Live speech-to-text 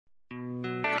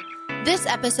This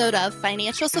episode of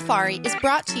Financial Safari is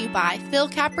brought to you by Phil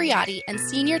Capriati and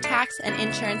Senior Tax and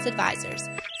Insurance Advisors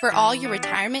for all your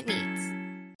retirement needs.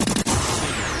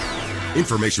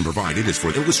 Information provided is for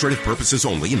illustrative purposes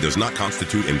only and does not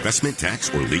constitute investment,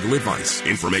 tax, or legal advice.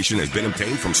 Information has been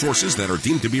obtained from sources that are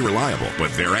deemed to be reliable,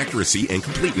 but their accuracy and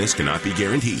completeness cannot be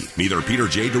guaranteed. Neither Peter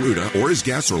J. Deruta or his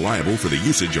guests are liable for the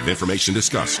usage of information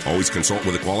discussed. Always consult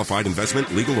with a qualified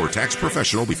investment, legal, or tax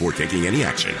professional before taking any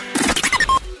action.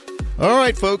 All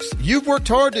right, folks, you've worked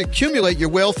hard to accumulate your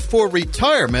wealth for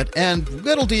retirement, and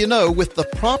little do you know, with the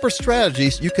proper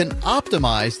strategies, you can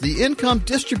optimize the income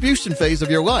distribution phase of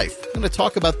your life. I'm going to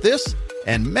talk about this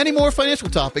and many more financial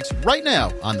topics right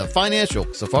now on the Financial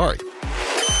Safari.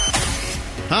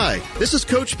 Hi, this is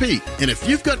Coach Pete, and if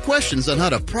you've got questions on how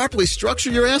to properly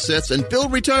structure your assets and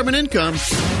build retirement income,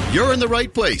 you're in the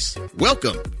right place.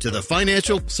 Welcome to the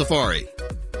Financial Safari.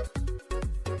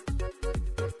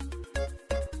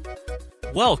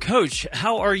 Well, Coach,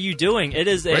 how are you doing? It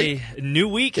is a new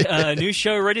week, new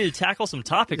show, ready to tackle some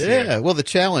topics here. Yeah, well, the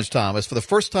challenge, Thomas, for the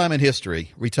first time in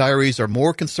history, retirees are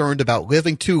more concerned about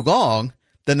living too long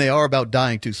than they are about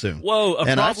dying too soon. Whoa,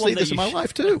 and I've seen this in my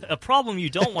life, too. A problem you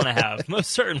don't want to have,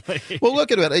 most certainly. Well, look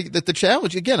at it. The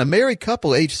challenge, again, a married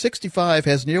couple age 65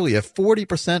 has nearly a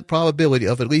 40% probability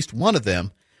of at least one of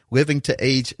them living to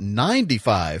age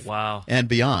 95 and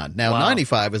beyond. Now,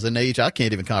 95 is an age I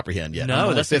can't even comprehend yet.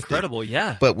 No, that's 50. Incredible,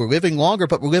 yeah. But we're living longer,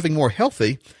 but we're living more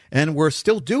healthy, and we're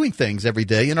still doing things every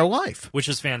day in our life. Which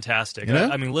is fantastic. You know?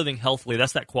 I mean, living healthily,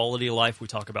 that's that quality of life we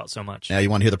talk about so much. Now, you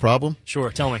want to hear the problem? Sure,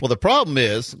 tell me. Well, the problem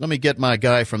is, let me get my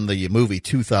guy from the movie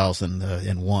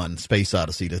 2001, Space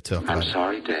Odyssey, to talk about it. I'm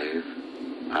sorry, Dave.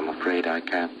 I'm afraid I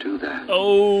can't do that.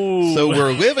 Oh. So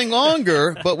we're living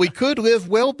longer, but we could live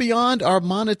well beyond our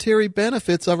monetary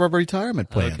benefits of our retirement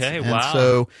plans. Okay, and wow.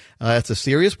 So it's a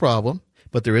serious problem,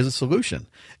 but there is a solution.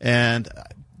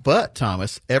 But,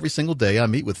 Thomas, every single day I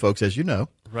meet with folks, as you know.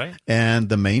 Right. And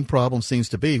the main problem seems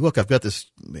to be, look, I've got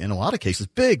this, in a lot of cases,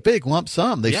 big lump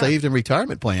sum they saved in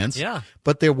retirement plans. Yeah.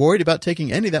 But they're worried about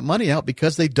taking any of that money out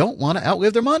because they don't want to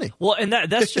outlive their money. Well, and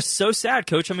that's just so sad,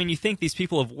 Coach. I mean, you think these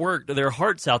people have worked their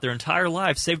hearts out their entire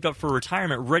lives, saved up for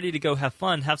retirement, ready to go have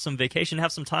fun, have some vacation,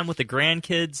 have some time with the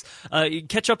grandkids,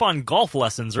 catch up on golf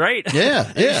lessons, right? Yeah,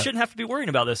 You shouldn't have to be worrying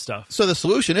about this stuff. So the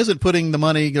solution isn't putting the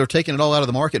money or taking it all out of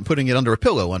the market and putting it under a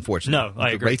pillow, unfortunately. No,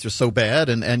 I agree. The rates are so bad,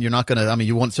 and you're not going to,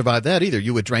 you won't survive that either.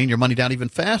 You would drain your money down even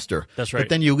faster. That's right. But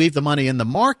then you leave the money in the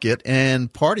market,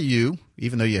 and part of you,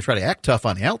 even though you try to act tough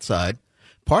on the outside,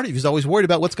 part of you is always worried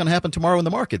about what's going to happen tomorrow in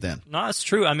the market then. No, it's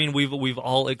true. I mean, we've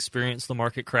all experienced the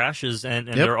market crashes, and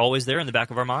they're always there in the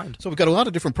back of our mind. So we've got a lot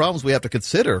of different problems we have to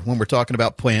consider when we're talking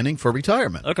about planning for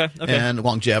retirement. Okay. And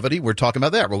longevity, we're talking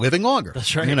about that. We're living longer.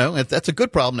 That's right. That's a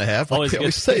good problem to have. Like Always we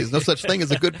always say, there's no such thing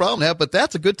as a good problem to have, but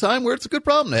that's a good time where it's a good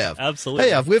problem to have. Absolutely.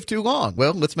 Hey, I've lived too long.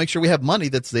 Well, let's make sure we have money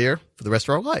that's there for the rest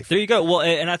of our life. There you go. Well,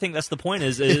 and I think that's the point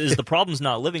is the problem's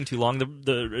not living too long, and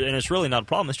it's really not a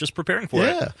problem. It's just preparing for it.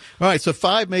 Yeah. All right, so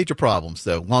 5 major problems,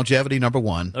 though. Longevity, number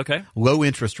 1. Okay. Low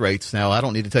interest rates. Now, I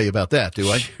don't need to tell you about that, do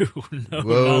I? No,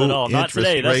 not at all. Not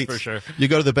today, that's for sure. You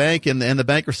go to the bank, and the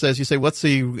banker says, you say, what's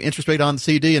the interest rate on the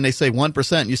CD? And they say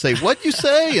 1%. You say, what you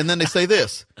say? And then they say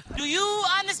this. Do you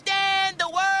understand the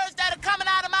words that are coming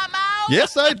out of my mouth?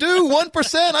 Yes, I do.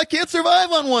 1%. I can't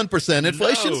survive on 1%.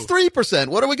 Inflation's 3%.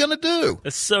 What are we going to do?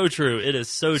 It's so true. It is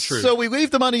so true. So we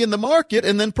leave the money in the market,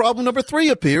 and then problem number 3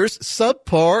 appears,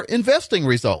 subpar investing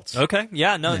results. Okay.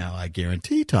 Yeah, no. Now, I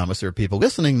guarantee, Thomas, there are people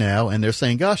listening now, and they're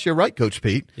saying, gosh, you're right, Coach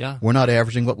Pete. Yeah. We're not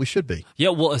averaging what we should be. Yeah,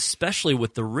 well, especially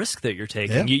with the risk that you're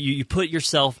taking. Yeah. You put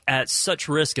yourself at such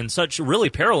risk and such really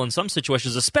peril in some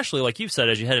situations, especially like you've said,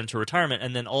 as you head into retirement,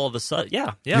 and then all of a sudden,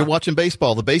 You're watching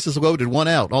baseball. The bases are loaded, 1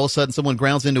 out. All of a sudden, someone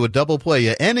grounds into a double play,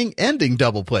 an ending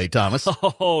double play, Thomas.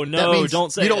 Oh, no, that means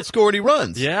don't say you don't score any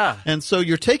runs. Yeah. And so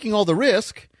you're taking all the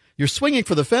risk, you're swinging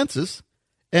for the fences,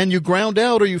 and you ground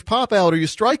out or you pop out or you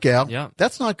strike out. Yeah.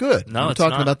 That's not good. No, We're it's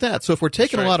talking not. about that. So if we're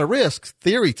taking That's a right. lot of risks,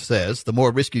 theory says the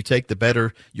more risk you take, the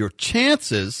better your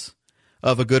chances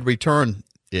of a good return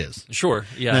is. Sure,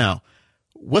 yeah. Now,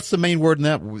 what's the main word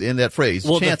in that phrase?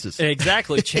 Well, chances.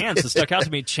 Exactly. Chance. It stuck out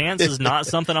to me. Chance is not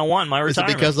something I want in my Is it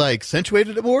retirement. because I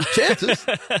accentuated it more? Chances.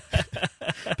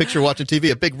 Picture watching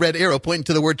TV, a big red arrow pointing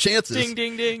to the word chances. Ding,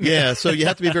 ding, ding. Yeah, so you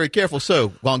have to be very careful.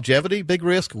 So longevity, big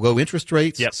risk, low interest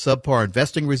rates, Yep. subpar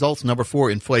investing results. Number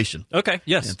 4, inflation. Okay,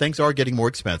 yes. And things are getting more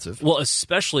expensive. Well,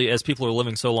 especially as people are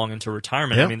living so long into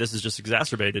retirement. Yeah. I mean, this is just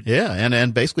exacerbated. Yeah,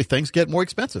 and basically things get more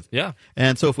expensive. Yeah.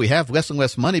 And so if we have less and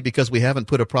less money because we haven't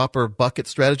put a proper bucket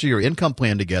strategy or income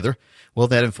plan together, well,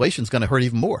 that inflation's going to hurt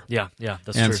even more. Yeah,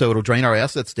 that's And true. so it'll drain our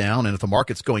assets down. And if the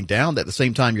market's going down, at the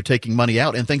same time you're taking money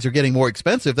out and things are getting more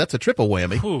expensive, that's a triple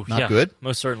whammy. Ooh, Not yeah, good.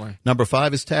 Most certainly. Number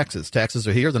 5 is taxes. Taxes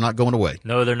are here. They're not going away.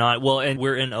 No, they're not. Well, and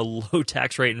we're in a low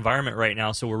tax rate environment right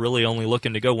now, so we're really only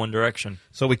looking to go one direction.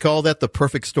 So we call that the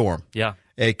perfect storm. Yeah.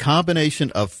 A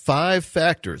combination of 5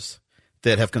 factors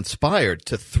that have conspired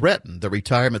to threaten the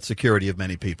retirement security of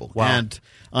many people. Wow. And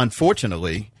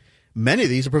unfortunately, many of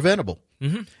these are preventable.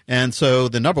 Mm-hmm. And so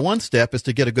the number one step is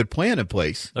to get a good plan in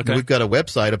place. Okay. We've got a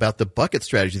website about the bucket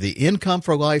strategy, the income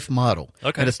for life model.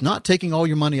 Okay. And it's not taking all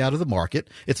your money out of the market.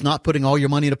 It's not putting all your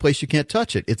money in a place you can't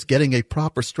touch it. It's getting a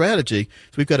proper strategy.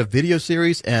 So we've got a video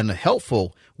series and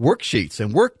helpful worksheets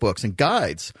and workbooks and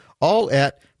guides all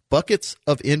at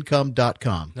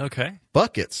bucketsofincome.com. Okay.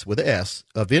 Buckets with an S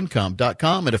of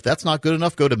income.com. And if that's not good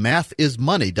enough, go to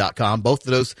mathismoney.com. Both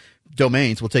of those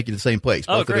domains will take you to the same place.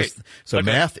 Oh, Both of great. those. So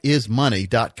Okay.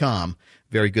 mathismoney.com.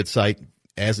 Very good site,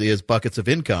 as is Buckets of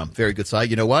Income. Very good site.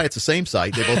 You know why? It's the same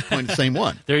site. They both point to the same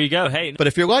one. There you go. Hey. But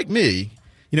if you're like me,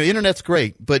 you know, internet's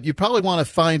great, but you probably want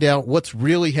to find out what's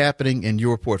really happening in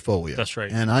your portfolio. That's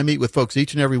right. And I meet with folks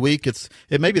each and every week. It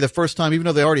may be the first time, even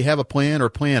though they already have a plan or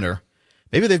planner,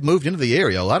 maybe they've moved into the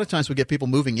area. A lot of times we get people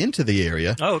moving into the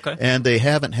area. Oh, okay. And they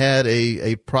haven't had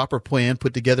a proper plan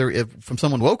put together from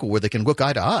someone local where they can look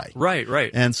eye to eye. Right.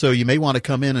 And so you may want to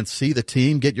come in and see the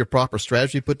team, get your proper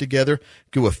strategy put together,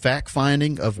 do a fact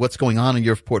finding of what's going on in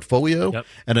your portfolio, Yep.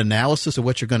 an analysis of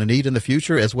what you're going to need in the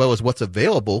future, as well as what's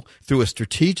available through a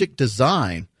strategic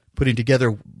design, putting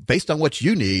together based on what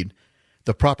you need,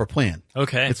 the proper plan.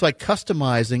 Okay. It's like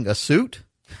customizing a suit.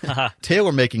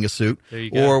 Tailor making a suit, There you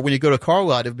go. or when you go to a car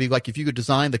lot, it would be like if you could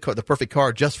design the perfect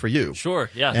car just for you. Sure.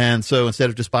 Yeah. And so instead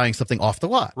of just buying something off the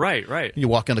lot, Right. you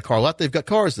walk in the car lot, they've got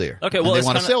cars there. Okay, and well, they it's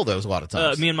want to kinda- sell those a lot of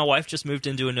times. Me and my wife just moved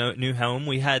into a new home.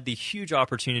 We had the huge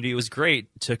opportunity. It was great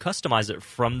to customize it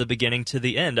from the beginning to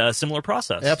the end. A similar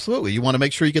process. Absolutely. You want to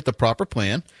make sure you get the proper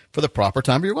plan for the proper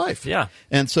time of your life. Yeah.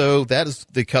 And so that is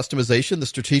the customization, the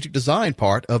strategic design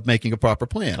part of making a proper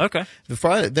plan. Okay.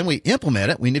 Then we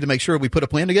implement it. We need to make sure we put a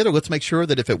plan together. Let's make sure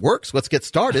that if it works, let's get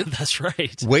started. That's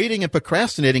right. Waiting and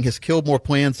procrastinating has killed more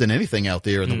plans than anything out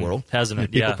there in the world. hasn't it?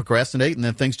 And people Yeah. procrastinate, and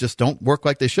then things just don't work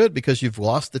like they should because you've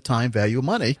lost the time value of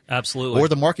money. Absolutely. Or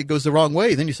the market goes the wrong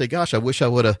way. Then you say, gosh, I wish I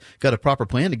would have got a proper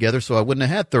plan together so I wouldn't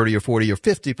have had 30 or 40 or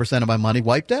 50% of my money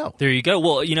wiped out. There you go.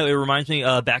 Well, you know, it reminds me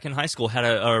back in high school, had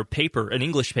a paper, an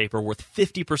English paper worth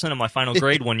 50% of my final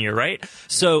grade one year, right?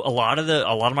 So a lot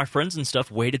of my friends and stuff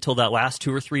waited till that last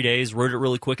 2 or 3 days, wrote it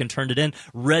really quick and turned it in,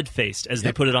 red-faced as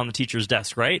they put it on the teacher's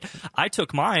desk, right? I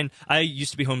took mine. I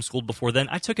used to be homeschooled before then.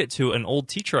 I took it to an old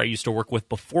teacher I used to work with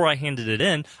before I handed it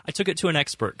in. I took it to an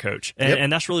expert coach. And, Yep.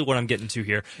 and that's really what I'm getting to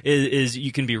here is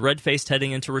you can be red-faced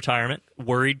heading into retirement,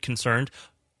 worried, concerned,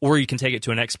 or you can take it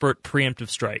to an expert, preemptive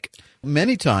strike.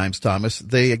 Many times, Thomas,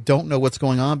 they don't know what's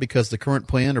going on because the current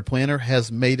plan or planner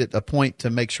has made it a point to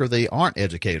make sure they aren't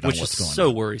educated Which on what's is going so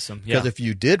on. worrisome. Because Yeah. if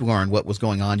you did learn what was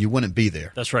going on, you wouldn't be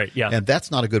there. That's right. Yeah. And that's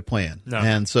not a good plan. No.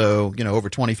 And so, you know, over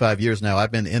 25 years now,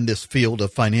 I've been in this field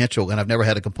of financial, and I've never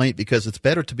had a complaint because it's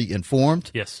better to be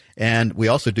informed. Yes. And we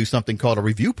also do something called a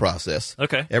review process.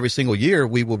 Okay. Every single year,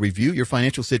 we will review your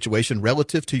financial situation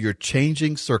relative to your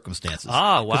changing circumstances.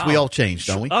 Ah, wow. Because we all change,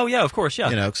 don't we? Oh, yeah, of course.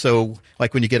 Yeah. You know, so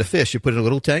like when you get a fish, you put it in a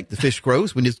little tank, the fish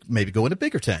grows, when you maybe go in a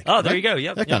bigger tank. Oh, there right? you go.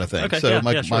 Yep, That kind of thing. Okay, So yeah,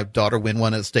 my sure. daughter win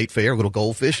one at a state fair, a little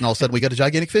goldfish, and all of a sudden we got a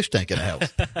gigantic fish tank in the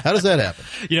house. How does that happen?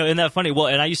 You know, isn't that funny? Well,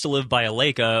 and I used to live by a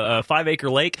lake, a 5-acre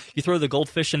lake. You throw the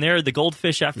goldfish in there. The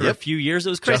goldfish, after a Yep. few years, it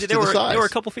was crazy. Just to the size. They were a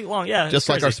couple feet long. Yeah. Just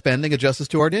like our spending adjusts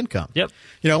to our income. Yep.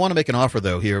 You know, I want to make an offer,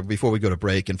 though, here before we go to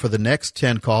break. And for the next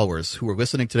 10 callers who are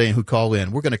listening today and who call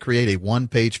in, we're going to create a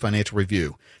one-page financial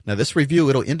review. Now, this review,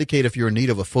 it'll indicate if you're in need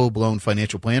of a full-blown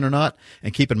financial plan or not.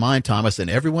 And keep in mind, Thomas, and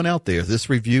everyone out there, this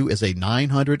review is a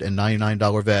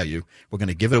 $999 value. We're going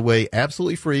to give it away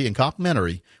absolutely free and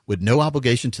complimentary with no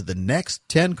obligation to the next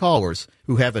 10 callers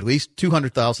who have at least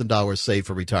 $200,000 saved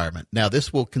for retirement. Now,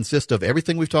 this will consist of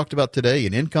everything we've talked about today,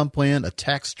 an income plan, a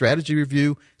tax strategy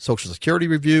review, Social Security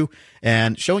review,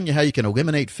 and showing you how you can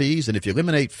eliminate fees. And if you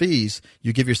eliminate fees,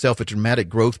 you give yourself a dramatic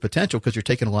growth potential because you're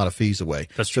taking a lot of fees away.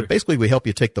 That's So true. basically, we help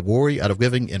you take the worry out of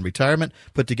living in retirement,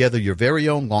 put together your very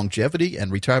own longevity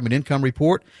and retirement income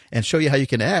report, and show you how you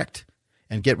can act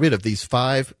and get rid of these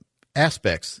 5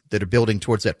 aspects that are building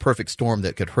towards that perfect storm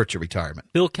that could hurt your retirement.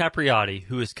 Bill Capriotti,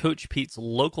 who is Coach Pete's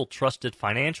local trusted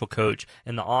financial coach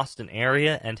in the Austin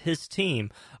area, and his team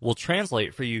will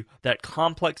translate for you that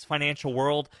complex financial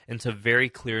world into very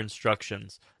clear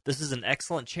instructions. This is an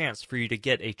excellent chance for you to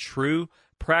get a true,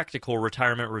 practical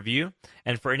retirement review.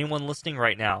 And for anyone listening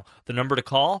right now, the number to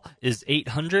call is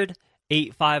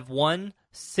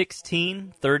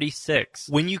 800-851-1636.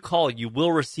 When you call, you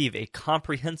will receive a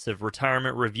comprehensive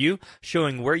retirement review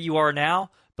showing where you are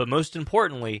now, but most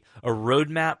importantly, a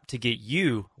roadmap to get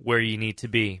you where you need to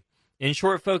be. In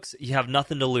short, folks, you have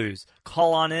nothing to lose.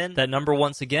 Call on in. That number,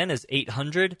 once again, is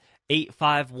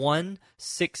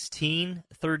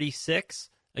 800-851-1636.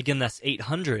 Again, that's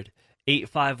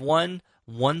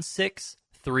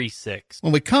 800-851-1636.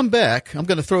 When we come back, I'm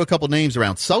going to throw a couple names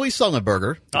around. Sully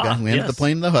Sullenberger, the guy who ended the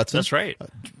plane in the Hudson. That's right.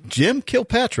 Jim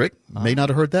Kilpatrick, may not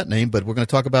have heard that name, but we're going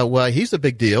to talk about why he's a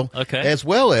big deal. Okay. As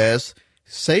well as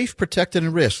safe, protected,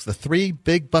 and risk, the three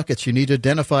big buckets you need to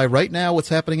identify right now what's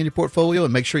happening in your portfolio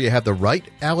and make sure you have the right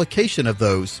allocation of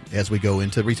those as we go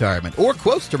into retirement or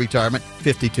close to retirement,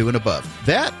 52 and above.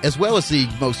 That, as well as the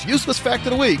most useless fact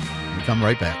of the week. We come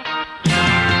right back.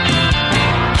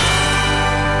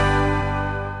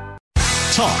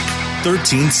 Talk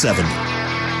 1370.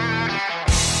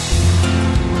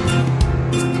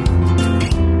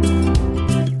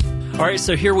 All right,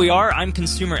 so here we are. I'm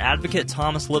consumer advocate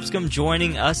Thomas Lipscomb.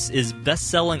 Joining us is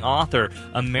best-selling author,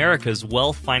 America's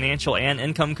Wealth, Financial, and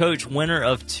Income Coach, winner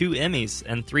of 2 Emmys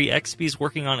and 3 XPs,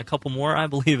 working on a couple more, I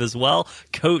believe, as well,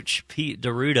 Coach Pete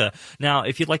D'Arruda. Now,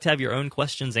 if you'd like to have your own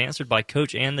questions answered by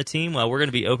Coach and the team, well, we're going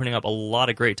to be opening up a lot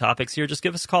of great topics here. Just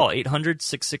give us a call,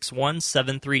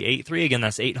 800-661-7383. Again,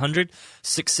 that's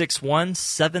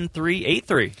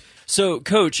 800-661-7383. So,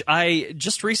 Coach, I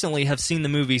just recently have seen the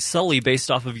movie Sully based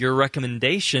off of your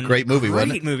recommendation. Great movie,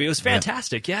 wasn't it? Great movie. It was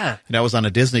fantastic, yeah. And I was on a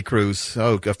Disney cruise,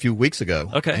 a few weeks ago.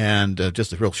 Okay. And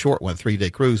just a real short one,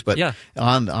 3-day cruise. But yeah.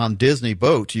 on Disney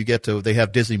boats, they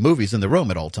have Disney movies in the room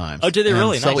at all times. Oh, did they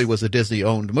really? And Sully Nice. was a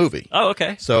Disney-owned movie. Oh,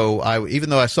 okay. So even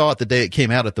though I saw it the day it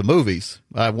came out at the movies,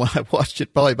 I watched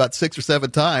it probably about 6 or 7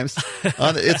 times.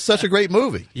 It's such a great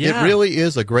movie. Yeah. It really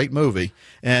is a great movie.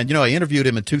 And, I interviewed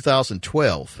him in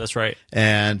 2012. That's right.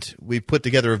 And we put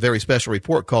together a very special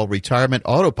report called Retirement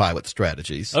Autopilot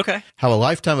Strategies. Okay. How a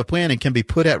lifetime of planning can be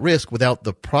put at risk without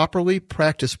the properly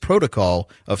practiced protocol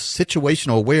of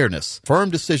situational awareness,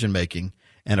 firm decision-making,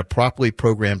 and a properly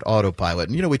programmed autopilot.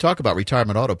 And, we talk about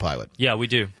retirement autopilot. Yeah, we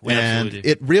do. We And absolutely do.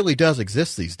 it really does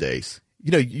exist these days.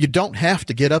 You don't have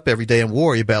to get up every day and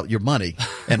worry about your money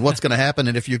and what's going to happen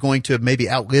and if you're going to maybe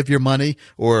outlive your money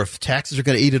or if taxes are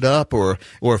going to eat it up or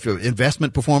if your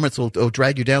investment performance will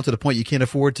drag you down to the point you can't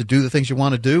afford to do the things you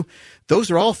want to do.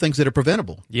 Those are all things that are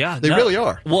preventable. Yeah. They really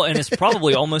are. Well, and it's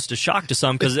probably almost a shock to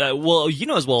some because, as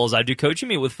well as I do, Coach, you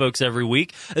meet with folks every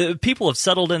week. People have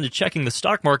settled into checking the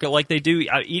stock market like they do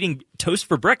eating toast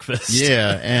for breakfast.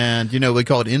 Yeah, and, we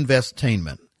call it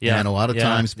investainment. Yeah. And a lot of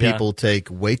times people take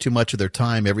way too much of their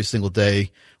time every single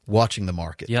day watching the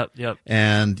market. Yep.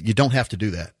 And you don't have to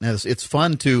do that. Now, it's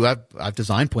fun I've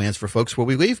designed plans for folks where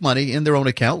we leave money in their own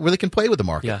account where they can play with the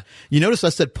market. Yeah. You notice I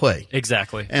said play.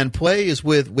 Exactly. And play is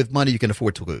with money you can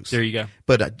afford to lose. There you go.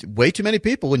 But way too many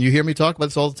people, when you hear me talk about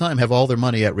this all the time, have all their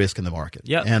money at risk in the market.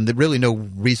 Yep. And there's really no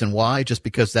reason why, just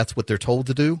because that's what they're told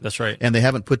to do. That's right. And they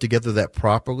haven't put together that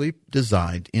properly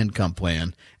designed income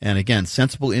plan. And again,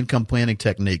 sensible income planning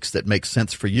techniques that make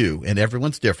sense for you. And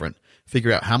everyone's different.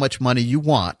 Figure out how much money you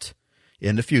want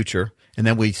in the future. And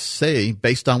then we say,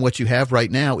 based on what you have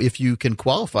right now, if you can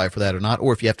qualify for that or not,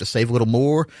 or if you have to save a little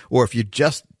more, or if you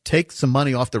just take some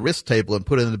money off the risk table and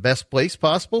put it in the best place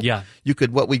possible. Yeah. You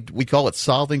could, what we call it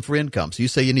solving for income. So you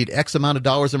say you need X amount of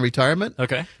dollars in retirement.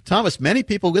 Okay. Thomas, many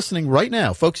people listening right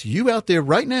now, folks, you out there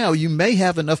right now, you may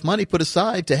have enough money put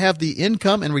aside to have the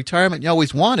income and retirement you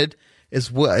always wanted, as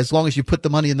long as you put the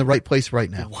money in the right place right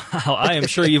now. Wow, I am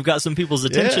sure you've got some people's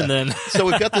attention then. So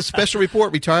we've got this special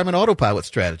report, Retirement Autopilot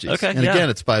Strategies. Okay, and again,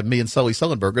 it's by me and Sully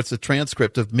Sullenberger. It's a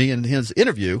transcript of me and his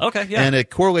interview. Okay, yeah. And it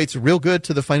correlates real good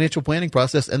to the financial planning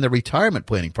process and the retirement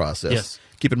planning process. Yes.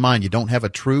 Keep in mind, you don't have a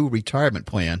true retirement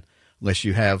plan unless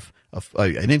you have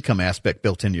an income aspect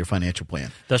built into your financial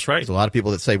plan. That's right. There's a lot of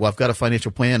people that say, well, I've got a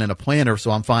financial plan and a planner,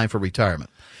 so I'm fine for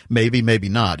retirement. Maybe, maybe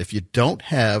not. If you don't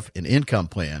have an income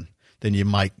plan, then you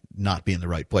might not be in the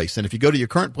right place. And if you go to your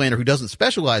current planner who doesn't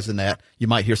specialize in that, you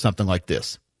might hear something like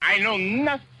this. I know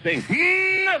nothing.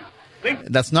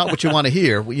 That's not what you want to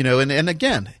hear, and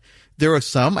again, there are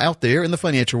some out there in the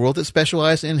financial world that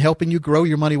specialize in helping you grow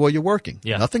your money while you're working.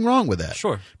 Yeah. Nothing wrong with that.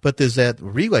 Sure. But there's that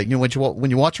relay,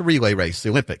 when you watch a relay race, the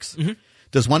Olympics,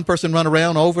 Does one person run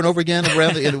around over and over again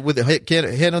with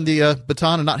the hand on the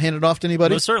baton and not hand it off to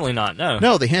anybody? No, certainly not. No.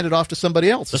 No, they hand it off to somebody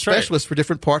else, That's a specialist for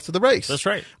different parts of the race. That's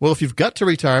right. Well, if you've got to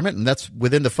retirement, and that's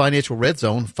within the financial red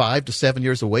zone, 5 to 7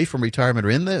 years away from retirement or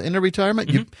in the retirement,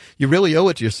 you really owe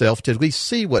it to yourself to at least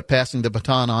see what passing the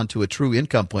baton on to a true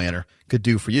income planner could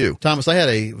do for you. Thomas, I had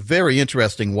a very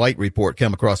interesting white report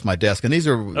come across my desk, and these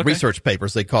are research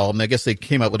papers, they call them. I guess they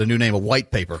came up with a new name, a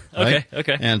white paper. Right?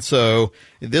 Okay. And so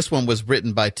this one was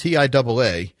written by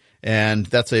TIAA, and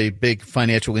that's a big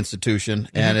financial institution,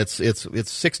 and it's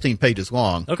 16 pages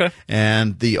long. Okay.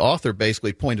 And the author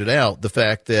basically pointed out the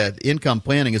fact that income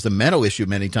planning is a mental issue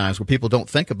many times where people don't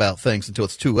think about things until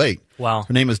it's too late. Wow.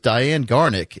 Her name is Diane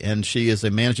Garnick, and she is a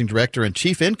managing director and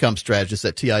chief income strategist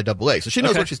at TIAA. So she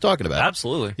knows what she's talking about.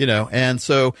 Absolutely. You know, and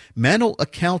so mental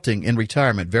accounting in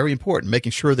retirement, very important,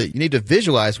 making sure that you need to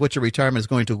visualize what your retirement is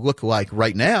going to look like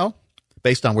right now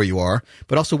based on where you are,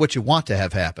 but also what you want to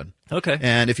have happen. Okay.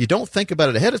 And if you don't think about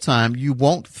it ahead of time, you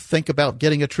won't think about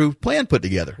getting a true plan put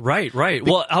together. Right.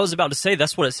 Well, I was about to say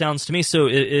that's what it sounds to me. So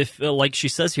if like she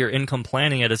says here, income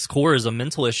planning at its core is a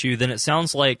mental issue, then it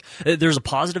sounds like there's a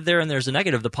positive there and there's a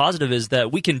negative. The positive is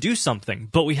that we can do something,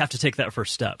 but we have to take that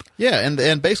first step. Yeah,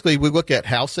 and basically we look at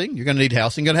housing. You're going to need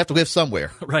housing. You're going to have to live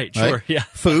somewhere. Right, sure, yeah.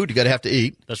 Food, you got to have to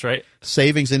eat. That's right.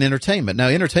 Savings and entertainment. Now,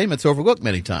 entertainment's overlooked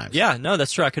many times. Yeah, no,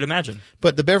 that's true. I could imagine.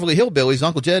 But the Beverly Hillbillies,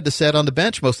 Uncle Jed just sat on the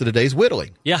bench most of the days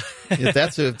whittling. Yeah. If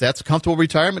that's a comfortable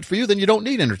retirement for you, then you don't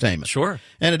need entertainment. Sure.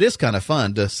 And it is kind of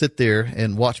fun to sit there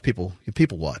and watch people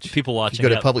watch. People watching. You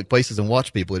go to public places and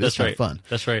watch people. It is kind of fun.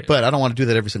 That's right. But I don't want to do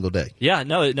that every single day. Yeah,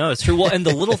 no, it's true. Well, and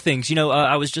the little things,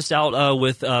 I was just out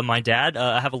with my dad.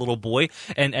 I have a little boy,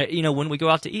 and when we go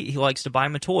out to eat, he likes to buy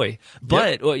him a toy.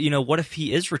 But what if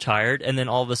he is retired, and then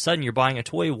all of a sudden you're buying a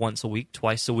toy once a week,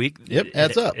 twice a week? Yep,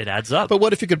 adds up. It adds up. But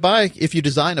what if you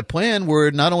design a plan where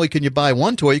not only can you buy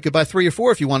one toy, you could buy 3 or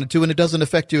 4 if you wanted to, and it doesn't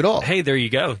affect you at all. Hey, there you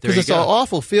go. Because it's an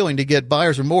awful feeling to get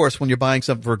buyer's remorse when you're buying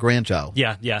something for a grandchild.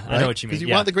 Yeah, right? I know what you mean. Because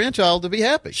you want the grandchild to be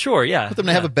happy. Sure, yeah. Want them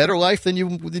to have a better life than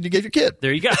you gave your kid.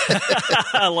 There you go.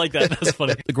 I like that. That's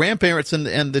funny. The grandparents and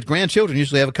the grandchildren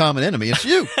usually have a common enemy. It's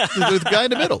you, the guy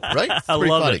in the middle, right? It's I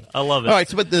love funny. it. I love it. All right,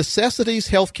 so but necessities,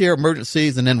 healthcare,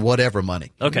 emergencies, and then whatever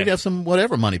money. Okay. You need to have some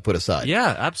whatever money put aside.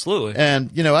 Yeah, absolutely.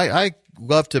 And, I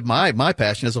love to, my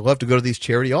passion is I love to go to these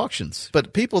charity auctions.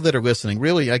 But people that are listening,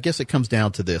 really, I guess it comes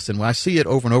down to this. And when I see it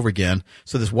over and over again,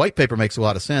 so this white paper makes a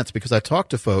lot of sense because I talk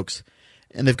to folks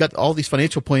and they've got all these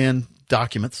financial plan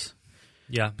documents.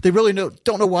 Yeah. But they really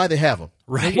don't know why they have them.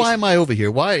 Right. Why am I over here?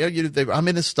 Why are you? I'm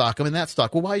in this stock. I'm in that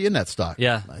stock. Well, why are you in that stock?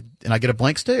 Yeah. And I get a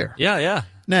blank stare. Yeah.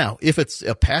 Now, if it's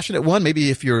a passionate one, maybe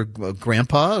if your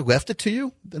grandpa left it to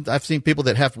you, I've seen people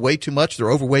that have way too much.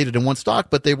 They're overweighted in one stock,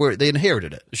 but they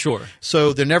inherited it. Sure.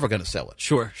 So they're never going to sell it.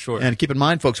 Sure. And keep in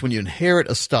mind, folks, when you inherit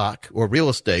a stock or real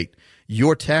estate,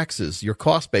 your taxes, your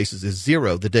cost basis is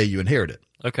 0 the day you inherit it.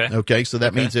 Okay. So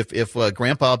that means if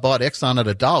grandpa bought Exxon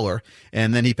at $1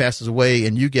 and then he passes away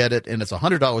and you get it and it's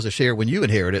 $100 a share when you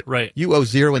inherit it, right, you owe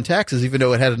 0 in taxes even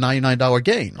though it had a $99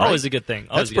 gain. Right? Always a good thing.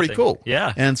 That's pretty cool.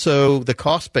 Yeah. And so the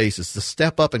cost basis, the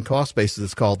step up in cost basis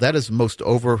is called, that is most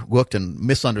overlooked and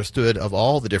misunderstood of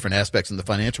all the different aspects in the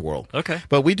financial world. Okay.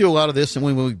 But we do a lot of this, and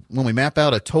when we map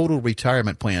out a total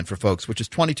retirement plan for folks, which is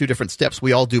 22 different steps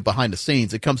we all do behind the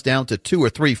scenes, it comes down to 2 or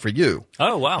 3 for you.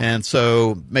 Oh, wow. And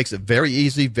so makes it very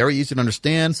easy to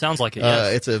understand. Sounds like it,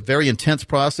 yes. It's a very intense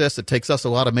process. It takes us a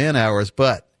lot of man hours,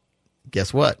 but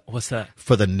guess what? What's that?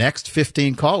 For the next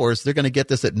 15 callers, they're going to get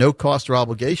this at no cost or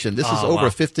obligation. This is over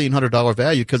a $1,500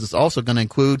 value because it's also going to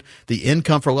include the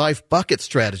Income for Life bucket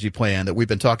strategy plan that we've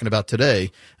been talking about today.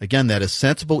 Again, that is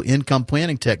sensible income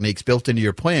planning techniques built into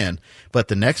your plan. But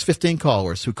the next 15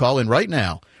 callers who call in right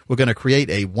now, we're going to create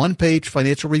a 1-page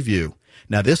financial review.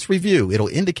 Now, this review, it'll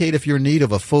indicate if you're in need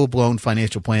of a full-blown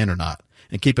financial plan or not.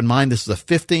 And keep in mind, this is a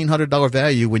 $1,500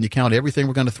 value when you count everything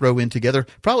we're going to throw in together,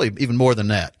 probably even more than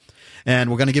that.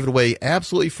 And we're going to give it away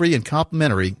absolutely free and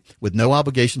complimentary with no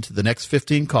obligation to the next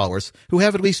 15 callers who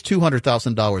have at least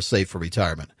 $200,000 saved for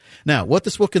retirement. Now, what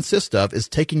this will consist of is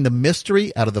taking the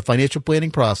mystery out of the financial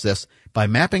planning process by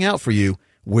mapping out for you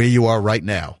where you are right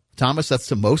now. Thomas, that's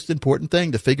the most important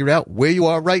thing, to figure out where you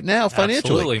are right now financially.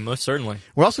 Absolutely, most certainly.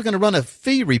 We're also going to run a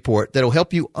fee report that will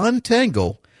help you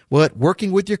untangle what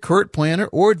working with your current planner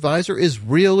or advisor is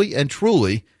really and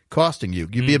truly costing you.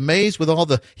 You'd be amazed with all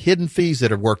the hidden fees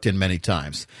that are worked in many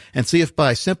times, and see if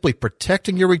by simply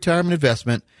protecting your retirement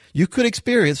investment, you could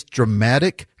experience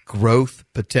dramatic growth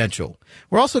potential.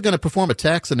 We're also going to perform a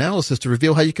tax analysis to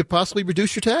reveal how you could possibly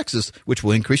reduce your taxes, which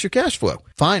will increase your cash flow.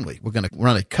 Finally, we're going to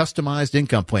run a customized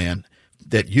income plan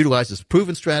that utilizes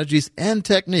proven strategies and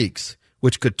techniques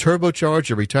which could turbocharge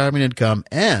your retirement income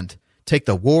and take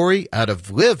the worry out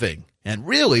of living and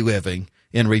really living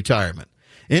in retirement.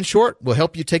 In short, we'll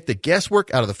help you take the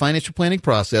guesswork out of the financial planning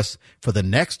process. For the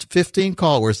next 15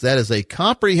 callers, that is a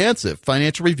comprehensive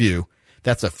financial review.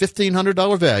 That's a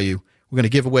 $1,500 value. We're going to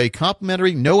give away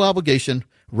complimentary, no obligation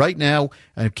right now.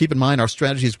 And keep in mind, our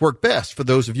strategies work best for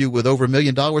those of you with over $1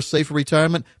 million saved for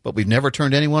retirement, but we've never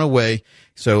turned anyone away.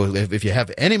 So if you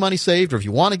have any money saved or if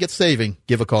you want to get saving,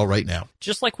 give a call right now.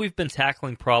 Just like we've been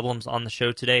tackling problems on the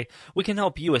show today, we can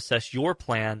help you assess your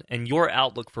plan and your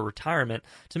outlook for retirement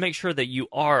to make sure that you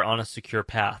are on a secure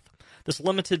path. This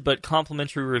limited but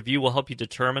complimentary review will help you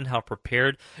determine how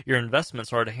prepared your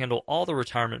investments are to handle all the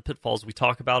retirement pitfalls we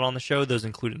talk about on the show. Those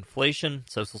include inflation,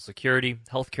 Social Security,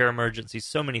 healthcare emergencies,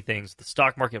 so many things, the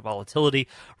stock market volatility,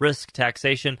 risk,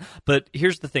 taxation. But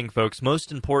here's the thing, folks.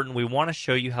 Most important, we want to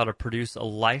show you how to produce a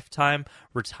lifetime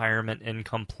retirement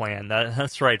income plan.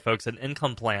 That's right, folks, an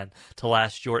income plan to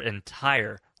last your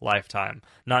entire lifetime,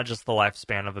 not just the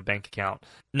lifespan of a bank account.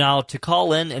 Now, to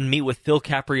call in and meet with Phil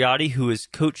Capriotti, who is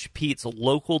Coach Pete's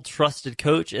local trusted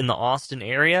coach in the Austin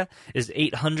area, is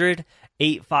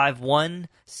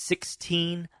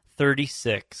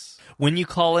 800-851-1636. When you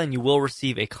call in, you will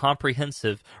receive a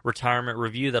comprehensive retirement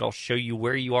review that'll show you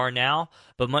where you are now,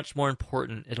 but much more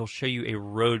important, it'll show you a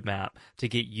roadmap to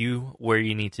get you where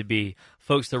you need to be.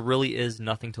 Folks, there really is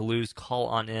nothing to lose. Call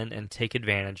on in and take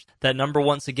advantage. That number,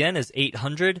 once again, is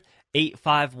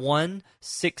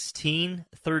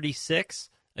 800-851-1636.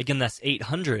 Again, that's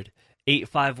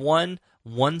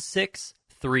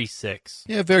 800-851-1636.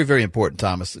 Yeah, very, very important,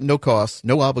 Thomas. No cost,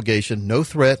 no obligation, no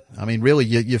threat. I mean, really,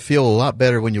 you feel a lot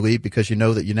better when you leave because you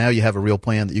know that now you have a real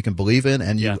plan that you can believe in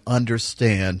and you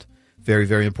understand. Very,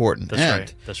 very important.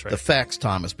 That's right. The facts,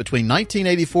 Thomas. Between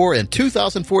 1984 and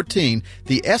 2014,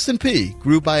 the S&P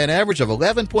grew by an average of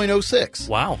 11.06.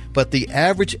 Wow. But the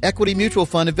average equity mutual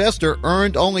fund investor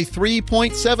earned only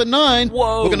 3.79.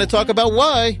 Whoa. We're going to talk about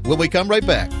why when we come right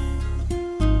back.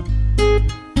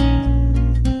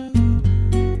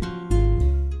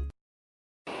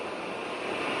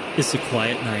 It's a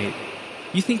quiet night.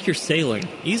 You think you're sailing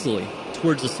easily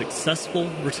towards a successful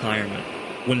retirement,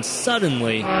 when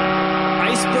suddenly,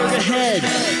 iceberg ahead!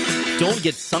 Don't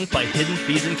get sunk by hidden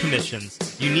fees and commissions.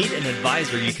 You need an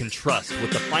advisor you can trust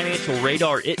with the financial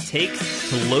radar it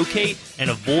takes to locate and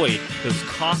avoid those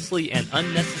costly and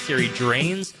unnecessary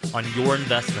drains on your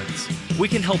investments. We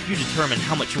can help you determine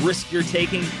how much risk you're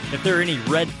taking, if there are any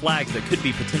red flags that could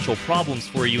be potential problems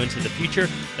for you into the future,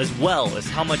 as well as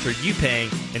how much are you paying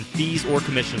in fees or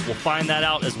commissions. We'll find that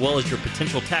out, as well as your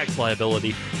potential tax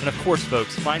liability. And of course,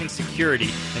 folks, finding security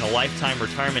in a lifetime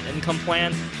retirement income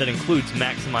plan that includes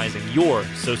maximizing your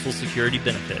Social Security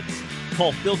benefits.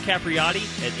 Call Phil Capriotti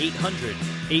at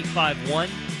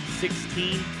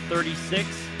 800-851-1636.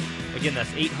 Again, that's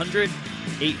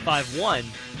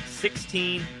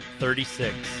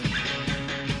 800-851-1636.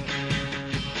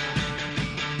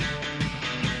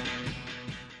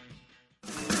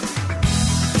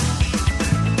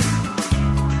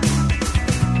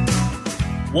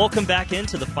 Welcome back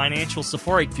into the Financial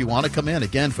Safari. If you want to come in,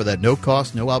 again, for that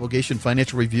no-cost, no-obligation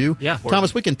financial review, Yeah,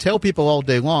 Thomas, we can tell people all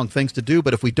day long things to do,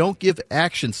 but if we don't give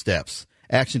action steps,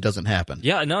 action doesn't happen.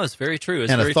 Yeah, no, it's very true.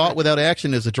 And a thought without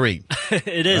action is a dream.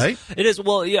 It is. Right? It is.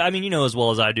 Well, yeah, I mean, you know as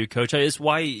well as I do, Coach. It's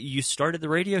why you started the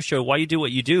radio show, why you do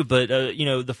what you do, but,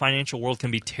 the financial world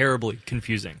can be terribly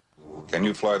confusing. Can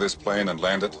you fly this plane and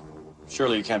land it?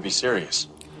 Surely you can't be serious.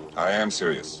 I am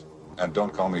serious. And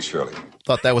don't call me Shirley.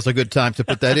 Thought that was a good time to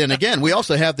put that in. Again, we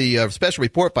also have the special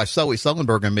report by Sully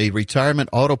Sullenberger and me, Retirement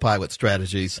Autopilot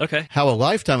Strategies. Okay. How a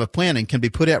lifetime of planning can be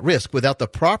put at risk without the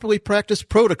properly practiced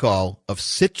protocol of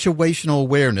situational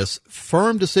awareness,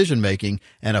 firm decision-making,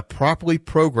 and a properly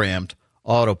programmed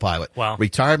autopilot. Wow.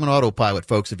 Retirement autopilot,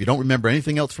 folks. If you don't remember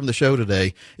anything else from the show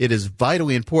today, it is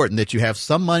vitally important that you have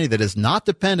some money that is not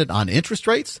dependent on interest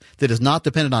rates, that is not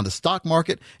dependent on the stock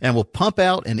market, and will pump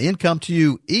out an income to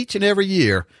you each and every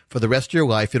year for the rest of your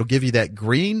life. It'll give you that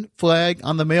green flag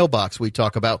on the mailbox we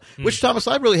talk about, which, Thomas,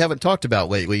 I really haven't talked about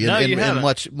lately in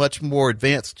much more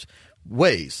advanced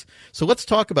ways. So let's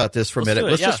talk about this for a minute.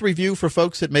 Let's just review for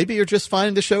folks that maybe are just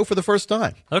finding the show for the first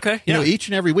time. Okay. You know, each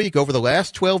and every week over the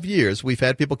last 12 years, we've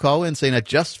had people call in saying, I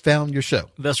just found your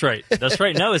show. That's right. That's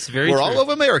right. No, it's very We're true. all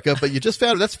over America, but you just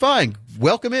found it. That's fine.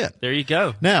 welcome in. There you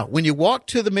go. Now, when you walk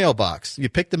to the mailbox, you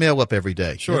pick the mail up every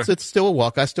day. Sure. It's still a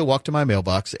walk. I still walk to my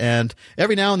mailbox, and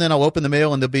every now and then I'll open the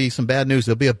mail, and there'll be some bad news.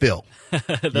 There'll be a bill. You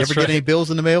ever get any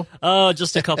bills in the mail?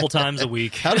 Just a couple times a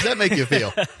week. How does that make you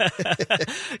feel?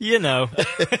 You know.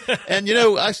 And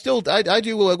I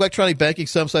do electronic banking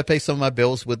some, so I pay some of my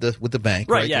bills with the bank,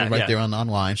 right there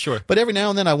online. Sure. But every now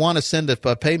and then I want to send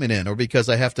a payment in, or because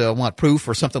I want proof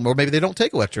or something, or maybe they don't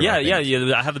take electronic. Yeah.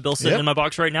 I have a bill sitting in my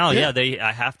box right now. Yeah,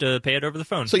 I have to pay it over the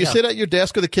phone. So you sit at your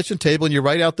desk or the kitchen table and you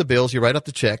write out the bills, you write out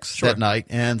the checks that night,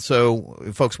 and so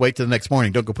folks wait till the next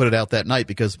morning. Don't go put it out that night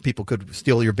because people could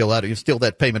steal your bill steal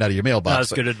that payment out of your mailbox.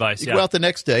 That's good advice. You go out the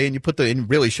next day and you and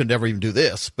really should never even do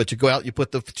this, but you go out, you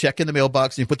put the check in the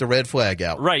mailbox, and you put the red flag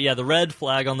out. Right, yeah, the red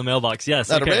flag on the mailbox, yes.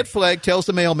 Now, the red flag tells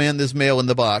the mailman there's mail in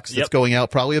the box that's going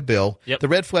out, probably a bill. Yep. The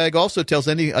red flag also tells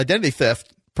any identity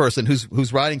theft person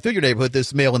who's riding through your neighborhood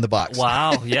there's mail in the box.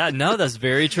 Wow, yeah, no, that's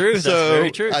very true. That's so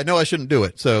very true. I know I shouldn't do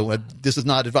it, so this is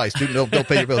not advice. Don't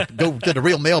pay your bill. Go to the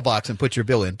real mailbox and put your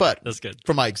bill in. But that's good.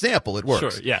 For my example, it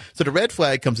works. Sure, yeah. So the red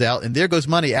flag comes out, and there goes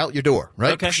money out your door,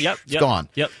 right? Okay, It's gone.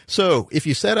 Yep. So if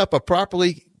you set up a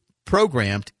properly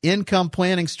programmed income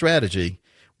planning strategy,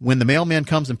 when the mailman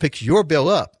comes and picks your bill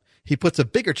up, he puts a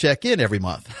bigger check in every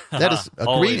month. That is a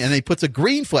green, and he puts a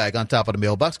green flag on top of the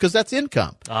mailbox because that's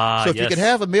income. So if you could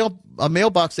have a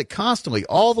mailbox that constantly,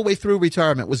 all the way through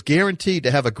retirement, was guaranteed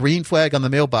to have a green flag on the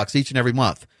mailbox each and every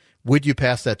month, would you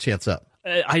pass that chance up?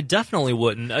 I definitely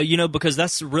wouldn't, because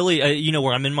that's really,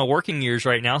 where I'm in my working years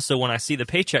right now. So when I see the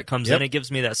paycheck comes in, it gives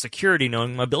me that security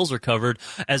knowing my bills are covered,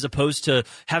 as opposed to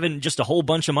having just a whole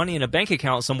bunch of money in a bank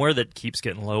account somewhere that keeps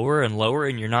getting lower and lower,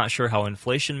 and you're not sure how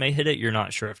inflation may hit it. You're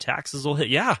not sure if taxes will hit.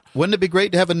 Yeah. Wouldn't it be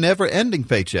great to have a never-ending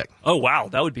paycheck? Oh, wow.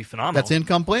 That would be phenomenal. That's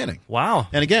income planning. Wow.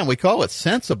 And again, we call it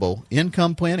sensible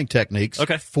income planning techniques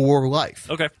for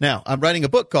life. Okay. Now, I'm writing a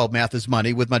book called Math is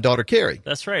Money with my daughter, Carrie.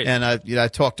 That's right. And I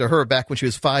talked to her back when she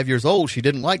was 5 years old. She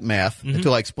didn't like math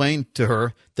until I explained to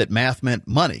her that math meant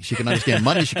money. She can understand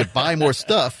money. She could buy more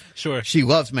stuff. Sure. She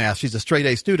loves math. She's a straight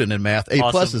A student in math, A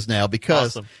pluses now,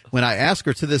 because when I ask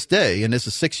her to this day, and this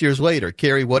is 6 years later,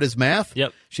 Carrie, what is math?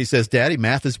 Yep. She says, Daddy,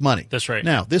 math is money. That's right.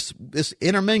 Now, this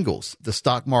intermingles the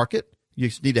stock market. You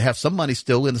need to have some money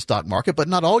still in the stock market, but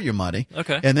not all your money.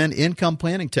 Okay. And then income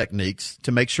planning techniques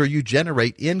to make sure you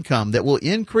generate income that will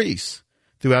increase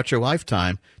throughout your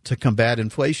lifetime to combat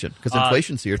inflation, because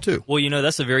inflation's here too. Well,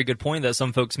 that's a very good point that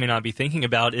some folks may not be thinking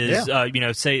about is,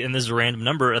 say, and this is a random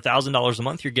number, $1,000 a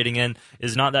month you're getting in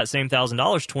is not that same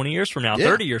 $1,000 20 years from now,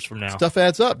 30 years from now. Stuff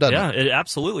adds up, doesn't it? Yeah, it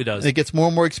absolutely does. And it gets more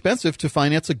and more expensive to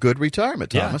finance a good retirement,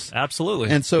 Thomas. Yeah,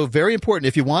 absolutely. And so very important,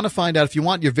 if you want to find out, if you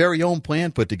want your very own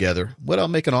plan put together, I'll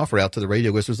make an offer out to the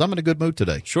radio listeners. I'm in a good mood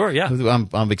today. Sure, yeah.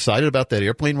 I'm excited about that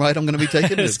airplane ride I'm going to be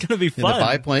taking. It's going to be fun. In the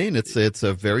biplane. It's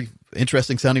a very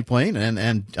interesting sounding plane,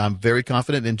 and I'm very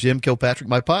confident in Jim Kilpatrick,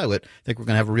 my pilot. I think we're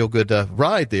going to have a real good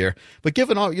ride there. But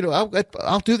given all,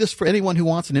 I'll do this for anyone who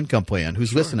wants an income plan,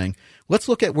 who's listening. Let's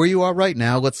look at where you are right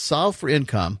now. Let's solve for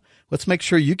income. Let's make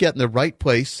sure you get in the right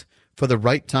place for the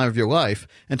right time of your life.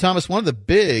 And Thomas, one of the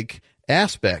big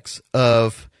aspects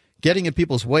of getting in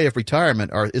people's way of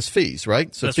retirement is fees,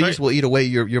 right? So That's fees right. will eat away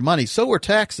your money. So are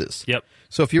taxes. Yep.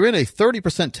 So if you're in a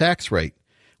 30% tax rate,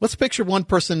 let's picture one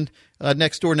person,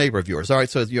 next door neighbor of yours. All right,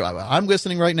 so I'm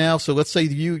listening right now. So let's say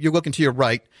you're looking to your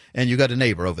right, and you got a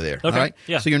neighbor over there. Okay. All right.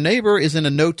 Yeah. So your neighbor is in a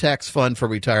no tax fund for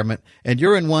retirement, and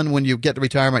you're in one. When you get to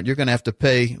retirement, you're going to have to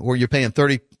pay, or you're paying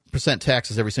 30%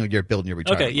 taxes every single year building your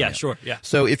retirement. Okay. Yeah. plan. Sure. Yeah.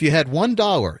 So if you had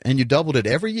 $1 and you doubled it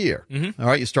every year, all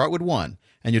right, you start with $1.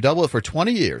 And you double it for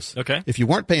 20 years. Okay. If you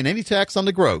weren't paying any tax on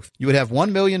the growth, you would have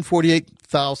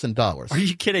 $1,048,000. Are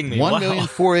you kidding me?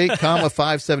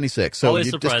 $1,048,576. So Always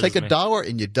you just surprises take a me. dollar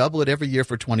and you double it every year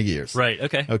for 20 years. Right.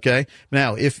 Okay. Okay.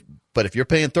 Now, if you're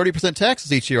paying 30%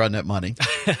 taxes each year on that money,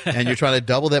 and you're trying to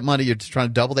double that money, you're just trying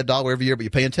to double that dollar every year, but you're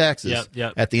paying taxes.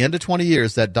 Yep. At the end of 20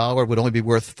 years, that dollar would only be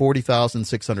worth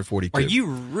 $40,642. Are you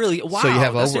really? Wow. So you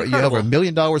have that's over incredible. $1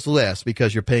 million less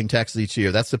because you're paying taxes each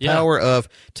year. That's the power of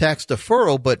tax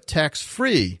deferral, but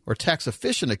tax-free or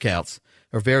tax-efficient accounts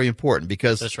are very important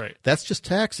because That's right. that's just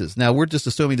taxes. Now, we're just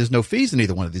assuming there's no fees in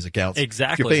either one of these accounts.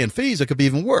 Exactly. If you're paying fees, it could be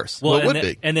even worse. Well, it would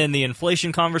be. And then the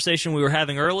inflation conversation we were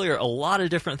having earlier, a lot of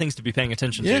different things to be paying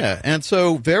attention to. Yeah, and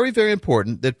so very, very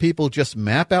important that people just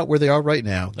map out where they are right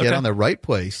now, get on the right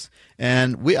place,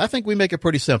 and I think we make it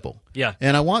pretty simple. Yeah.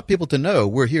 And I want people to know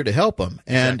we're here to help them.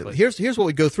 And here's what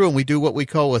we go through, and we do what we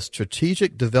call a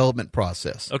strategic development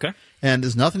process. Okay. And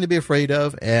there's nothing to be afraid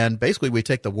of, and basically we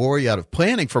take the worry out of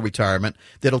planning for retirement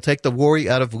that'll take the worry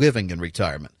out of living in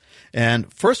retirement.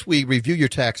 And first we review your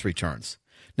tax returns.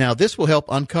 Now, this will help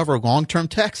uncover long-term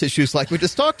tax issues like we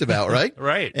just talked about, right?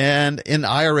 Right. And in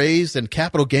IRAs and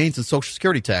capital gains and Social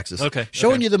Security taxes. Okay.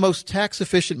 Showing you the most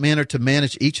tax-efficient manner to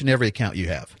manage each and every account you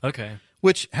have. Okay.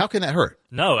 Which, how can that hurt?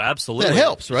 No, absolutely. That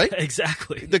helps, right?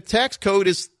 Exactly. The tax code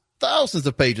is thousands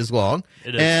of pages long.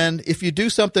 It is. And if you do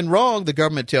something wrong, the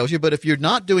government tells you. But if you're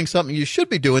not doing something you should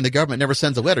be doing, the government never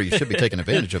sends a letter. You should be taking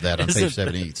advantage of that on page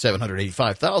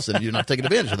 785,000. You're not taking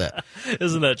advantage of that.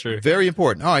 Isn't that true? Very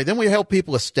important. All right. Then we help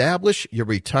people establish your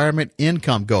retirement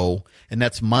income goal, and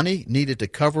that's money needed to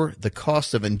cover the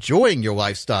cost of enjoying your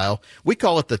lifestyle. We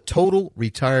call it the total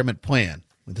retirement plan.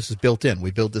 This is built in.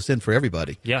 We build this in for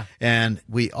everybody. Yeah. And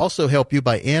we also help you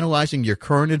by analyzing your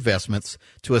current investments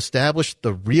to establish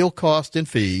the real cost and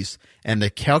fees and the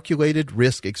calculated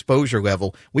risk exposure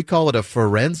level. We call it a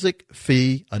forensic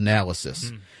fee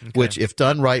analysis, which, if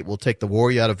done right, will take the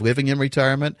worry out of living in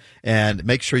retirement and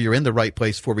make sure you're in the right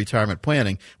place for retirement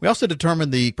planning. We also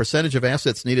determine the percentage of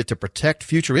assets needed to protect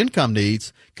future income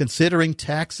needs, considering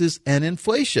taxes and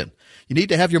inflation. You need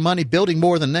to have your money building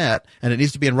more than that, and it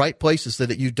needs to be in right places so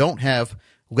that you don't have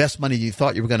less money you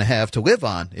thought you were going to have to live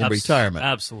on in retirement.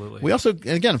 Absolutely. We also, and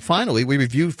again, finally, we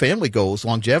review family goals,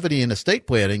 longevity, and estate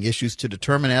planning issues to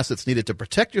determine assets needed to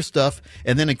protect your stuff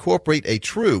and then incorporate a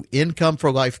true income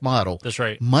for life model. That's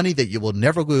right. Money that you will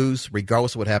never lose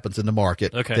regardless of what happens in the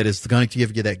market. Okay. That is going to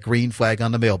give you that green flag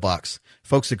on the mailbox.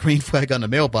 Folks, the green flag on the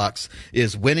mailbox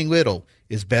is winning little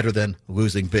is better than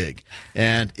losing big.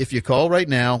 And if you call right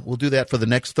now, we'll do that for the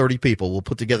next 30 people. We'll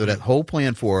put together that whole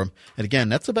plan for them. And again,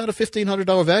 that's about a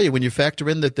 $1,500 value when you factor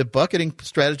in the bucketing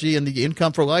strategy and the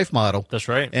income for life model. That's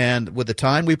right. And with the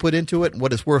time we put into it and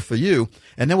what it's worth for you,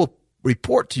 and then we'll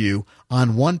report to you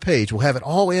on one page. We'll have it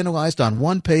all analyzed on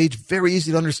one page, very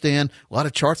easy to understand, a lot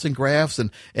of charts and graphs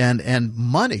and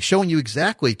money showing you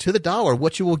exactly to the dollar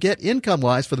what you will get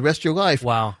income-wise for the rest of your life.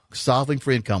 Wow. Solving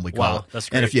for income, we call it. That's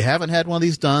great. And if you haven't had one of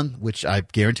these done, which I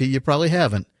guarantee you probably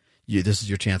haven't, this is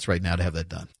your chance right now to have that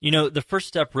done. You know, the first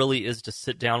step really is to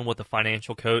sit down with a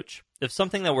financial coach. If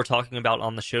something that we're talking about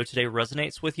on the show today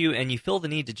resonates with you and you feel the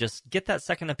need to just get that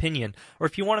second opinion, or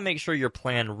if you want to make sure your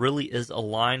plan really is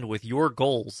aligned with your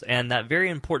goals and that very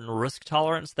important risk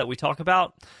tolerance that we talk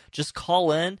about, just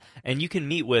call in and you can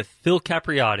meet with Phil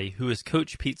Capriotti, who is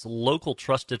Coach Pete's local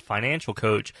trusted financial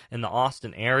coach in the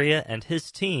Austin area, and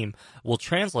his team will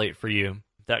translate for you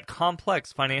that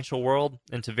complex financial world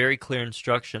into very clear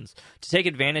instructions. To take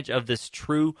advantage of this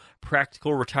true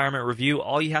practical retirement review,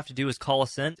 all you have to do is call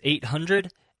us in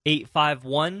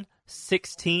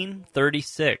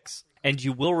 800-851-1636, and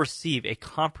you will receive a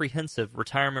comprehensive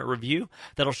retirement review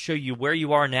that'll show you where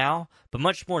you are now, but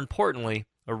much more importantly,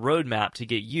 a roadmap to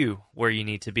get you where you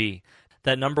need to be.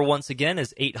 That number once again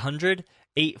is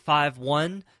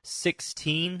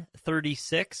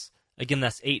 800-851-1636. Again,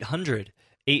 that's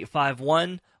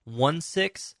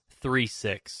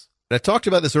 800-851-1636. I talked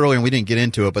about this earlier and we didn't get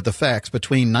into it, but the facts,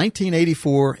 between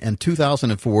 1984 and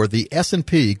 2004, the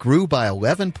S&P grew by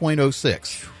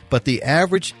 11.06, but the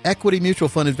average equity mutual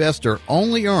fund investor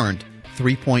only earned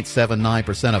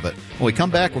 3.79% of it. When we come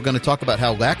back, we're going to talk about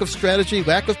how lack of strategy,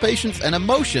 lack of patience, and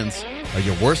emotions are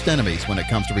your worst enemies when it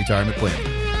comes to retirement planning.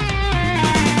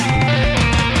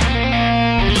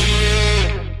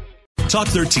 Talk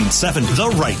 13.7, the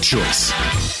right choice.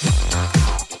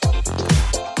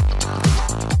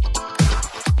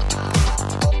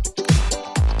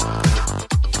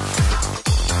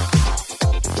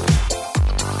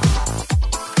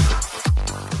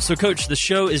 So, Coach, the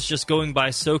show is just going by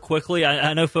so quickly.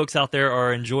 I know folks out there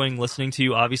are enjoying listening to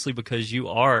you, obviously, because you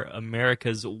are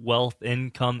America's wealth,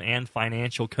 income, and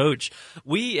financial coach.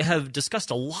 We have discussed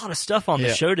a lot of stuff on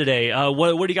the show today.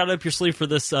 What do you got up your sleeve for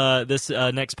this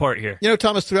next part here? You know,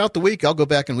 Thomas, throughout the week, I'll go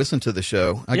back and listen to the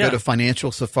show. I go to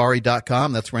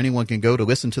financialsafari.com. That's where anyone can go to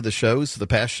listen to the shows, the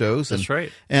past shows. That's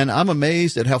right. And I'm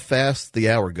amazed at how fast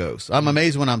the hour goes. I'm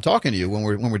amazed when I'm talking to you when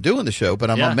we're doing the show,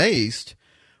 but I'm amazed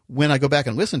when I go back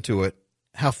and listen to it,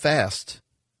 how fast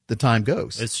the time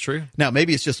goes. It's true. Now,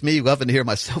 maybe it's just me loving to hear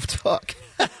myself talk.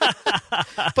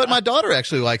 But my daughter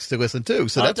actually likes to listen too,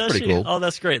 so that's pretty cool. Oh,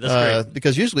 that's great. That's great.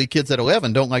 Because usually kids at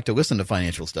 11 don't like to listen to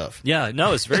financial stuff. Yeah,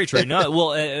 no, it's very true. No,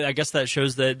 well, I guess that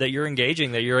shows that you're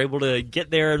engaging, that you're able to get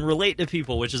there and relate to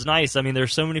people, which is nice. I mean,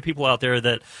 there's so many people out there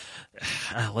that,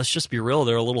 let's just be real,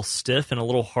 they're a little stiff and a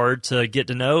little hard to get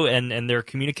to know, and their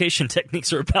communication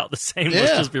techniques are about the same.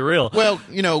 Let's just be real. Well,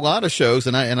 you know, a lot of shows,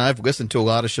 and I've listened to a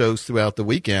lot of shows throughout the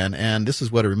weekend, and this is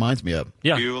what it reminds me of.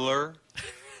 Yeah. Bueller.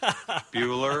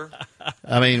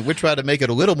 I mean, we're trying to make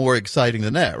it a little more exciting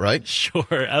than that, right? Sure,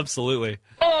 absolutely.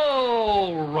 Oh,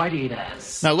 Alrighty then.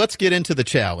 Now, let's get into the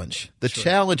challenge. The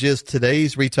challenge is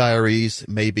today's retirees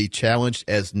may be challenged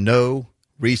as no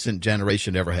recent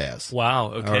generation ever has.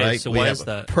 Wow. Okay. All right? So we why have is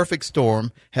that? A perfect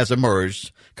storm has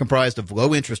emerged, comprised of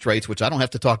low interest rates, which I don't have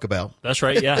to talk about. That's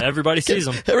right. Yeah. Everybody sees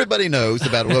them. Everybody knows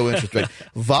about low interest rates.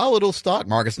 Volatile stock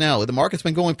markets. Now, the market's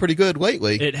been going pretty good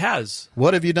lately. It has.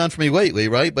 What have you done for me lately,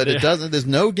 right? But it doesn't. There's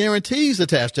no guarantees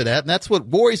attached to that, and that's what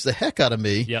worries the heck out of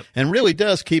me. Yep. And really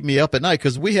does keep me up at night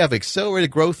because we have accelerated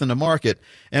growth in the market,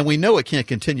 and we know it can't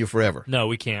continue forever. No,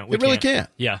 we can't. It really can't.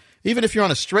 Yeah. Even if you're on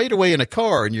a straightaway in a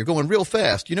car and you're going real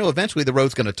fast, eventually the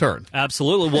road's going to turn.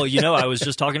 Absolutely. Well, I was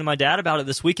just talking to my dad about it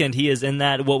this weekend. He is in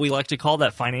that, what we like to call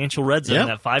that financial red zone,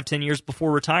 that 5-10 years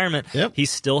before retirement. Yep. He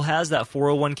still has that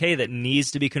 401k that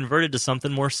needs to be converted to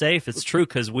something more safe. It's true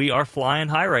because we are flying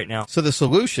high right now. So the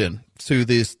solution to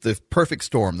the perfect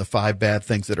storm, the 5 bad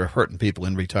things that are hurting people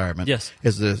in retirement,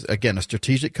 is, again, a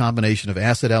strategic combination of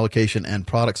asset allocation and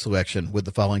product selection with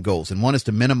the following goals. And one is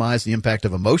to minimize the impact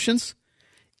of emotions,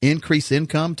 increase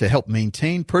income to help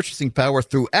maintain purchasing power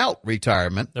throughout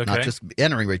retirement, not just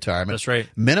entering retirement. That's right.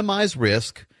 Minimize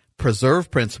risk, preserve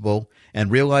principal,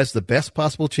 and realize the best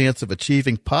possible chance of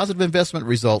achieving positive investment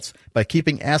results by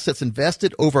keeping assets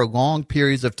invested over long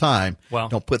periods of time. Wow.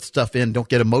 Don't put stuff in, don't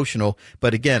get emotional.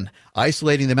 But again,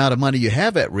 isolating the amount of money you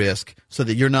have at risk so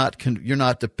that you're not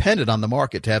dependent on the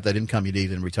market to have that income you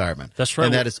need in retirement. That's right.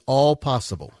 And that is all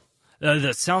possible.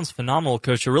 That sounds phenomenal,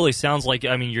 Coach. It really sounds like,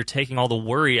 you're taking all the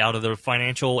worry out of the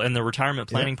financial and the retirement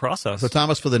planning process. So,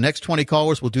 Thomas, for the next 20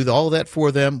 callers, we'll do all that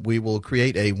for them. We will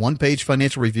create a one-page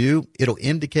financial review. It'll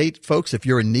indicate, folks, if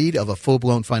you're in need of a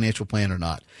full-blown financial plan or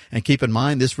not. And keep in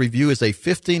mind, this review is a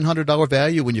 $1,500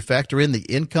 value when you factor in the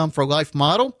income for life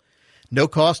model. No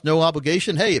cost, no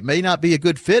obligation. Hey, it may not be a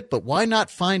good fit, but why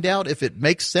not find out if it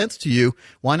makes sense to you?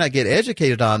 Why not get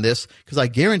educated on this? Because I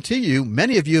guarantee you,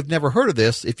 many of you have never heard of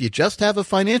this. If you just have a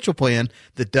financial plan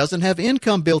that doesn't have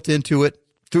income built into it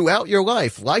throughout your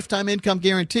life, lifetime income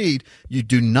guaranteed, you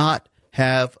do not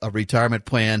have a retirement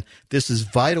plan. This is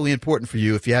vitally important for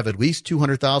you. If you have at least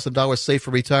 $200,000 saved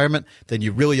for retirement, then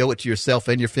you really owe it to yourself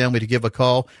and your family to give a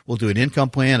call. We'll do an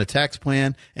income plan, a tax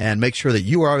plan, and make sure that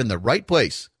you are in the right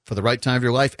place for the right time of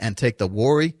your life and take the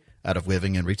worry out of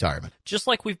living in retirement. Just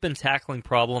like we've been tackling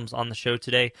problems on the show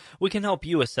today, we can help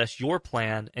you assess your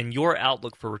plan and your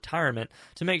outlook for retirement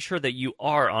to make sure that you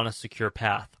are on a secure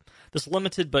path. This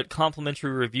limited but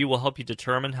complimentary review will help you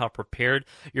determine how prepared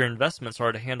your investments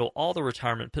are to handle all the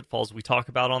retirement pitfalls we talk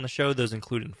about on the show. Those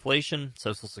include inflation,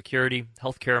 Social Security,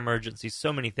 healthcare emergencies,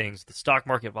 so many things, the stock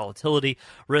market volatility,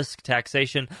 risk,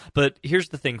 taxation. But here's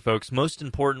the thing, folks. Most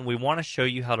important, we want to show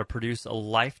you how to produce a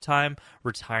lifetime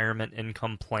retirement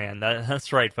income plan.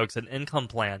 That's right, folks, an income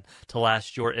plan to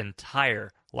last your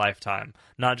entire lifetime,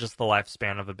 not just the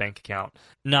lifespan of a bank account.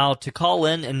 Now, to call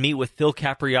in and meet with Phil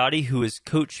Capriotti, who is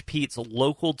Coach Pete's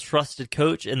local trusted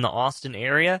coach in the Austin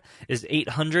area, is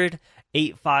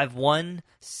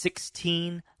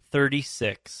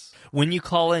 800-851-1636. When you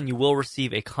call in, you will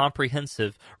receive a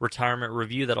comprehensive retirement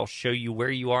review that'll show you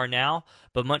where you are now,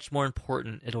 but much more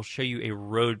important, it'll show you a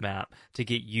roadmap to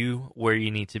get you where you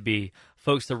need to be.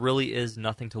 Folks, there really is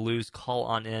nothing to lose. Call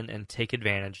on in and take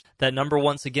advantage. That number,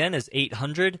 once again, is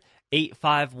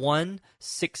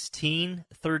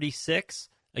 800-851-1636.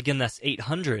 Again, that's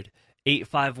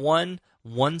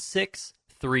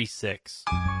 800-851-1636.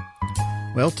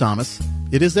 Well, Thomas,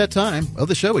 it is that time of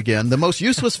the show again, the most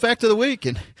useless fact of the week.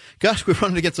 And gosh, we're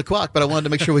running against the clock, but I wanted to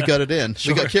make sure we got it in.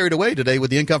 Sure. We got carried away today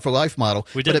with the income for life model.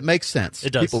 We did. But it makes sense.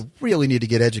 It does. People really need to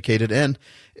get educated, and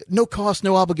no cost,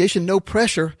 no obligation, no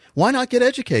pressure. Why not get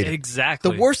educated?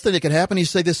 Exactly. The worst thing that could happen is you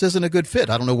say this isn't a good fit.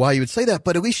 I don't know why you would say that,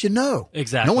 but at least you know.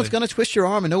 Exactly. No one's going to twist your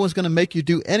arm, and no one's going to make you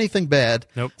do anything bad.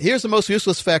 Nope. Here's the most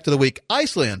useless fact of the week.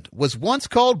 Iceland was once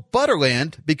called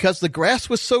Butterland because the grass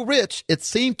was so rich it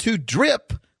seemed to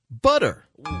drip butter.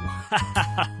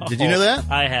 Did you know that?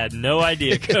 I had no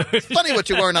idea, Coach. It's funny what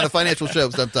you learn on a financial show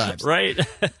sometimes. Right?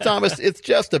 Thomas, it's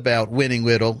just about winning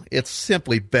little. It's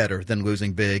simply better than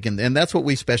losing big. And that's what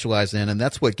we specialize in. And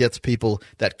that's what gets people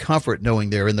that comfort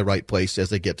knowing they're in the right place as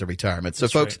they get to retirement. So,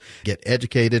 folks, get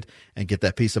educated and get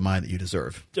that peace of mind that you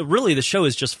deserve. Really, the show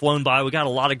has just flown by. We got a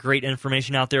lot of great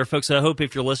information out there, folks. I hope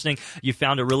if you're listening, you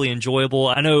found it really enjoyable.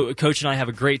 I know Coach and I have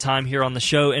a great time here on the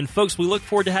show. And, folks, we look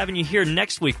forward to having you here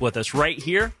next week with us right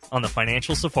here on the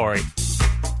Financial Safari.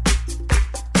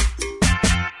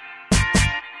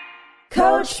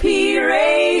 Coach P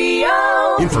Radio.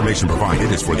 Information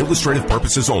provided is for illustrative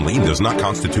purposes only and does not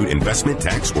constitute investment,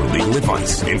 tax, or legal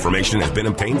advice. Information has been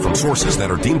obtained from sources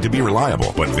that are deemed to be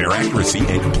reliable, but their accuracy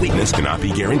and completeness cannot be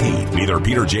guaranteed. Neither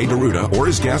Peter J. Deruta or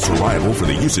his guests are liable for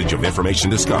the usage of information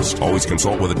discussed. Always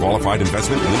consult with a qualified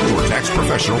investment, legal, or tax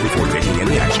professional before taking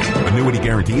any action. Annuity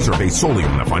guarantees are based solely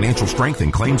on the financial strength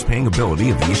and claims-paying ability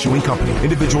of the issuing company.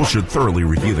 Individuals should thoroughly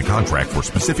review the contract for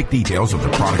specific details of the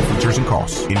product features and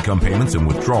costs. Income payments and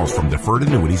withdrawals from deferred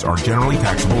annuities are generally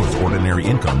taxable as ordinary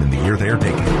income in the year they are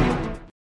taken.